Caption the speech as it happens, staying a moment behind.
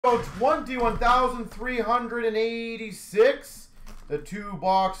21,386. The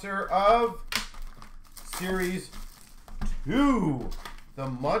two-boxer of Series 2. The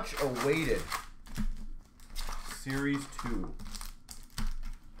much-awaited Series 2.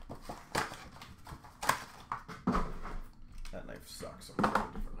 That knife sucks. I'm going to get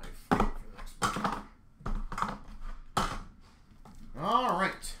a different knife for the next one. All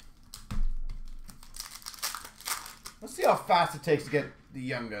right. Let's see how fast it takes to get the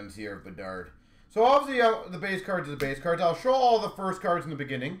Young Guns here of Bedard. So obviously the base cards are the base cards. I'll show all the first cards in the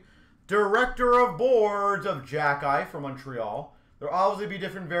beginning. Director of Boards of Jack-Eye from Montreal. There'll obviously be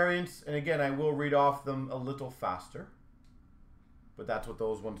different variants. And again, I will read off them a little faster. But that's what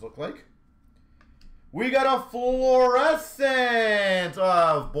those ones look like. We got a fluorescent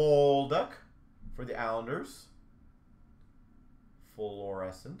of Bolduc for the Islanders.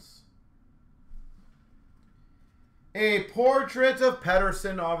 Fluorescence. A portrait of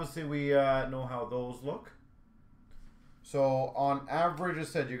Pedersen. Obviously, we know how those look. So, on average, as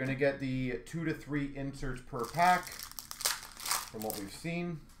I said, you're going to get the 2 to 3 inserts per pack from what we've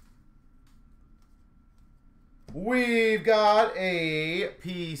seen. We've got a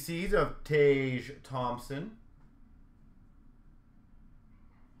PCs of Tage Thompson.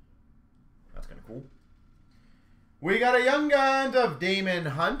 That's kind of cool. We got a Young Guns of Damon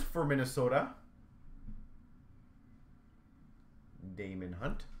Hunt for Minnesota. Damon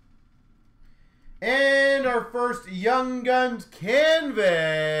Hunt. And our first Young Guns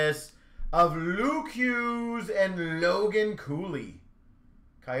canvas of Luke Hughes and Logan Cooley.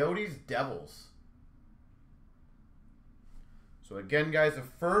 Coyotes Devils. So again, guys, the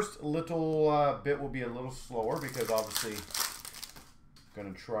first little bit will be a little slower because obviously I'm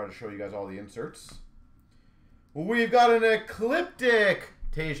going to try to show you guys all the inserts. We've got an ecliptic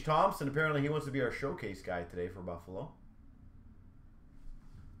Tage Thompson. Apparently he wants to be our showcase guy today for Buffalo.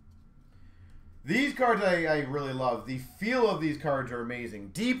 These cards I really love. The feel of these cards are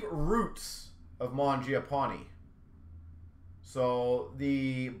amazing. Deep Roots of Mangiapane. So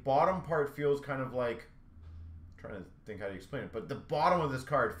the bottom part feels kind of like, I'm trying to think how to explain it, but the bottom of this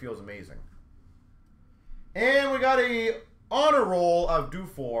card feels amazing. And we got a honor roll of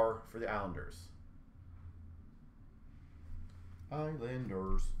Dufour for the Islanders.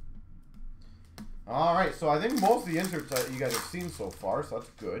 Islanders. All right, so I think most of the inserts that you guys have seen so far, so that's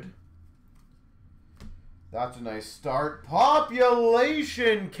good. That's a nice start.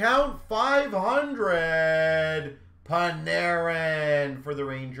 Population count 500. Panarin for the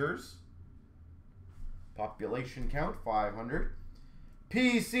Rangers. Population count 500.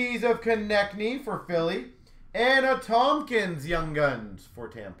 PCs of Konechny for Philly. And a Tompkins Young Guns for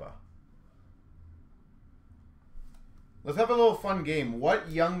Tampa. Let's have a little fun game. What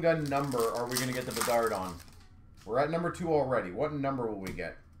Young Gun number are we going to get the Bedard on? We're at number 2 already. What number will we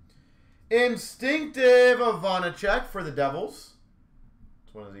get? Instinctive of Vanacek for the Devils.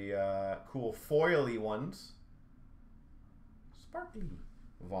 It's one of the cool foily ones. Sparkly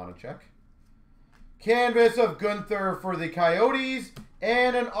Vanacek. Canvas of Gunther for the Coyotes.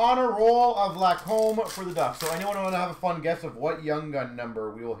 And an honor roll of Lacombe for the Ducks. So anyone want to have a fun guess of what Young Gun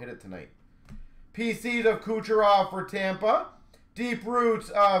number we will hit it tonight? PCs of Kucherov for Tampa. Deep Roots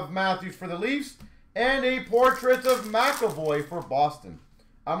of Matthews for the Leafs. And a portrait of McAvoy for Boston.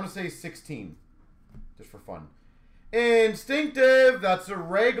 I'm going to say 16, just for fun. Instinctive, that's a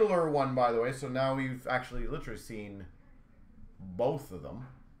regular one, by the way. So now we've actually literally seen both of them.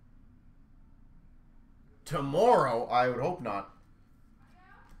 Tomorrow, I would hope not.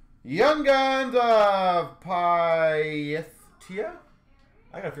 Young Guns of Pythia.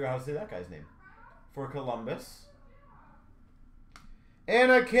 I got to figure out how to say that guy's name. For Columbus.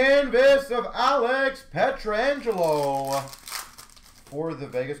 And a canvas of Alex Pietrangelo for the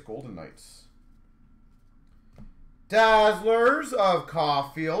Vegas Golden Knights. Dazzlers of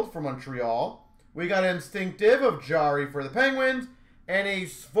Caulfield for Montreal. We got Instinctive of Jari for the Penguins. And a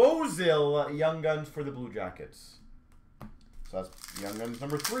Svozil Young Guns for the Blue Jackets. So that's Young Guns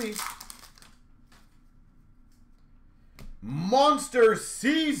number 3. Monster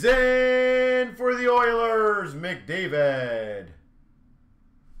Season for the Oilers. McDavid.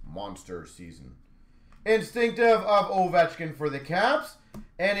 Monster Season. Instinctive of Ovechkin for the Caps.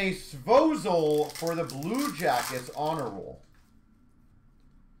 And a Svozil for the Blue Jackets honor roll.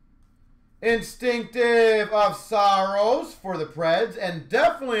 Instinctive of Saros for the Preds. And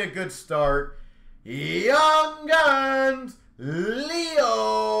definitely a good start. Young Guns, Leo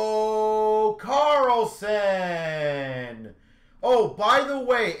Carlson. Oh, by the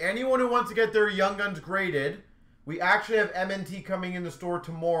way, anyone who wants to get their Young Guns graded, we actually have MNT coming in the store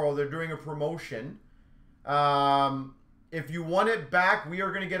tomorrow. They're doing a promotion. If you want it back, we are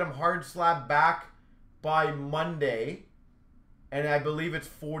going to get them hard slab back by Monday. And I believe it's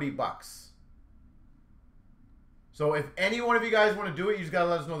 40 bucks. So if any one of you guys want to do it, you just got to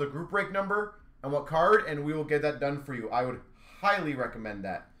let us know the group break number and what card, and we will get that done for you. I would highly recommend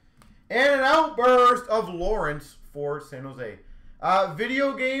that. And an outburst of Lawrence for San Jose.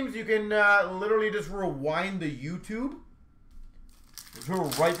 Video games, you can literally just rewind the YouTube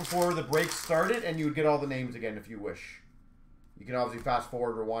right before the break started, and you would get all the names again if you wish. You can obviously fast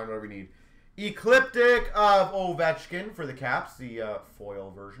forward, rewind, whatever you need. Ecliptic of Ovechkin for the Caps, the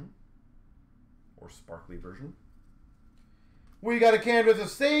foil version. Or sparkly version. We got a canvas of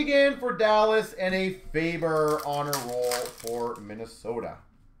Sagan for Dallas and a Faber honor roll for Minnesota.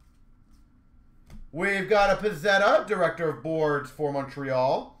 We've got a Pizzetta, Director of Boards for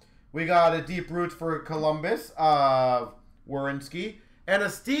Montreal. We got a Deep Roots for Columbus of Werenski. And a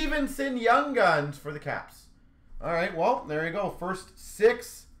Stevenson Young Guns for the Caps. All right, well, there you go. First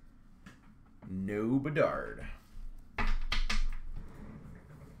 6, no Bedard.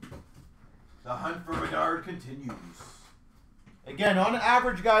 The hunt for Bedard continues. Again, on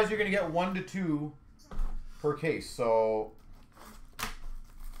average, guys, you're going to get 1 to 2 per case. So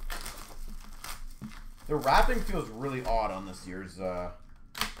the wrapping feels really odd on this year's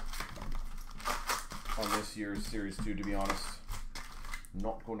series too, to be honest.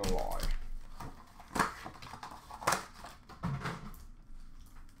 Not going to lie.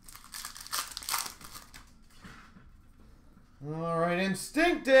 All right,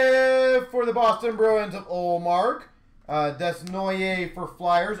 Instinctive for the Boston Bruins of Olmark. Desnoyers for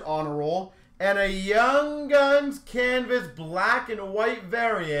Flyers, honor roll. And a Young Guns canvas black and white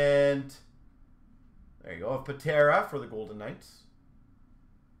variant. There you go, of Patera for the Golden Knights.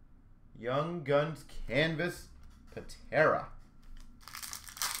 Young Guns canvas Patera.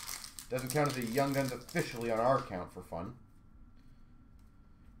 Doesn't count as a Young Guns officially on our count for fun.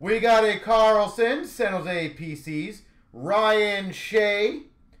 We got a Carlson, San Jose PCs. Ryan Shea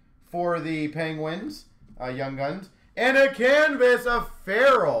for the Penguins, Young Guns. And a canvas of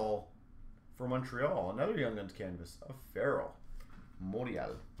Farrell for Montreal. Another Young Guns canvas of Farrell.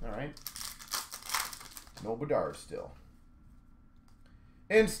 Morial. All right. No Bedard still.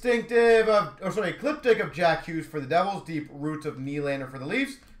 Ecliptic of Jack Hughes for the Devils. Deep Roots of Nylander for the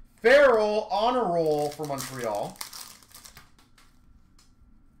Leafs. Farrell honor roll for Montreal.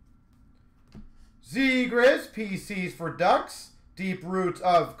 Zegras, PCs for Ducks. Deep Roots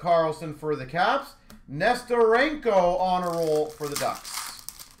of Carlson for the Caps. Nestorenko honor roll for the Ducks.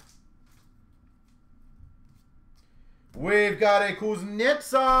 We've got a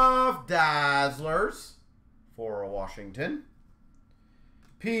Kuznetsov Dazzlers for Washington.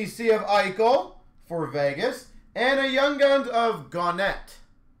 PC of Eichel for Vegas. And a Young Guns of Gaunet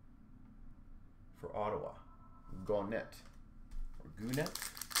for Ottawa. Gaunet. Or Gounet.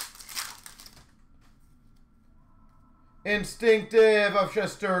 Instinctive of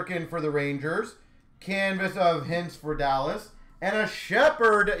Shesterkin for the Rangers. Canvas of Hintz for Dallas. And a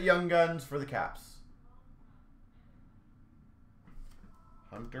Shepherd Young Guns for the Caps.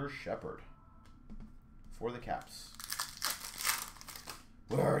 Hunter Shepherd for the Caps.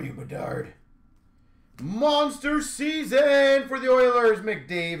 Where are you, Bedard? Monster Season for the Oilers,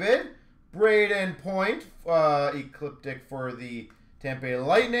 McDavid. Braden Point, Ecliptic for the Tampa Bay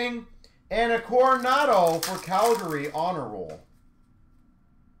Lightning. And a Coronado for Calgary honor roll.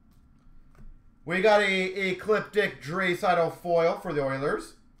 We got a Ecliptic Draisaitl foil for the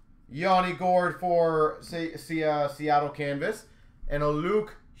Oilers. Yanni Gourde for Seattle canvas. And a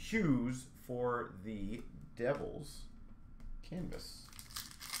Luke Hughes for the Devils canvas.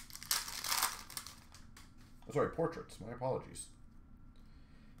 Oh, sorry, portraits. My apologies.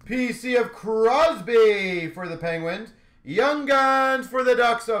 PC of Crosby for the Penguins. Young Guns for the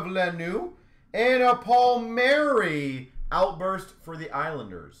Ducks of Lemieux. And a Palmieri outburst for the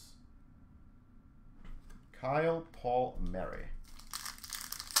Islanders. Kyle Palmieri.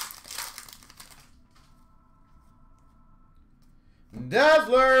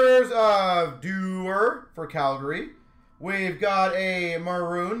 Dazzlers of Dewar for Calgary. We've got a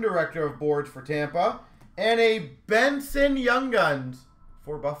Maroon, Director of Boards for Tampa. And a Benson Young Guns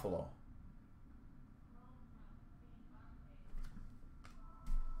for Buffalo.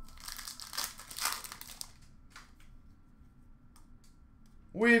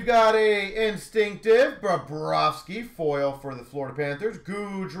 We've got a Instinctive Bobrovsky foil for the Florida Panthers.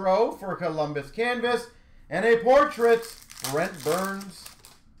 Goudreau for Columbus canvas. And a Portraits Brent Burns.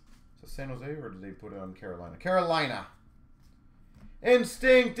 Is it San Jose or did they put it on Carolina? Carolina.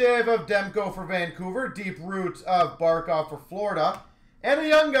 Instinctive of Demko for Vancouver. Deep Roots of Barkov for Florida. And the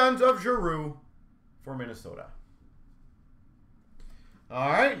Young Guns of Giroux for Minnesota. All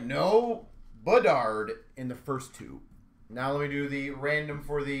right, no Bedard in the first two. Now let me do the random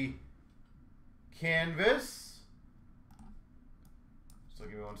for the canvas. So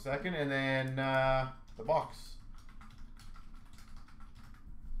give me 1 second, and then the box.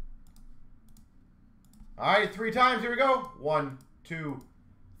 All right, 3 times. Here we go. 1, 2,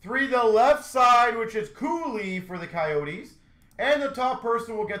 3. The left side, which is Cooley for the Coyotes. And the top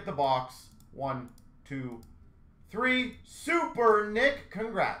person will get the box. 1, 2, 3. Super Nick,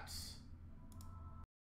 congrats.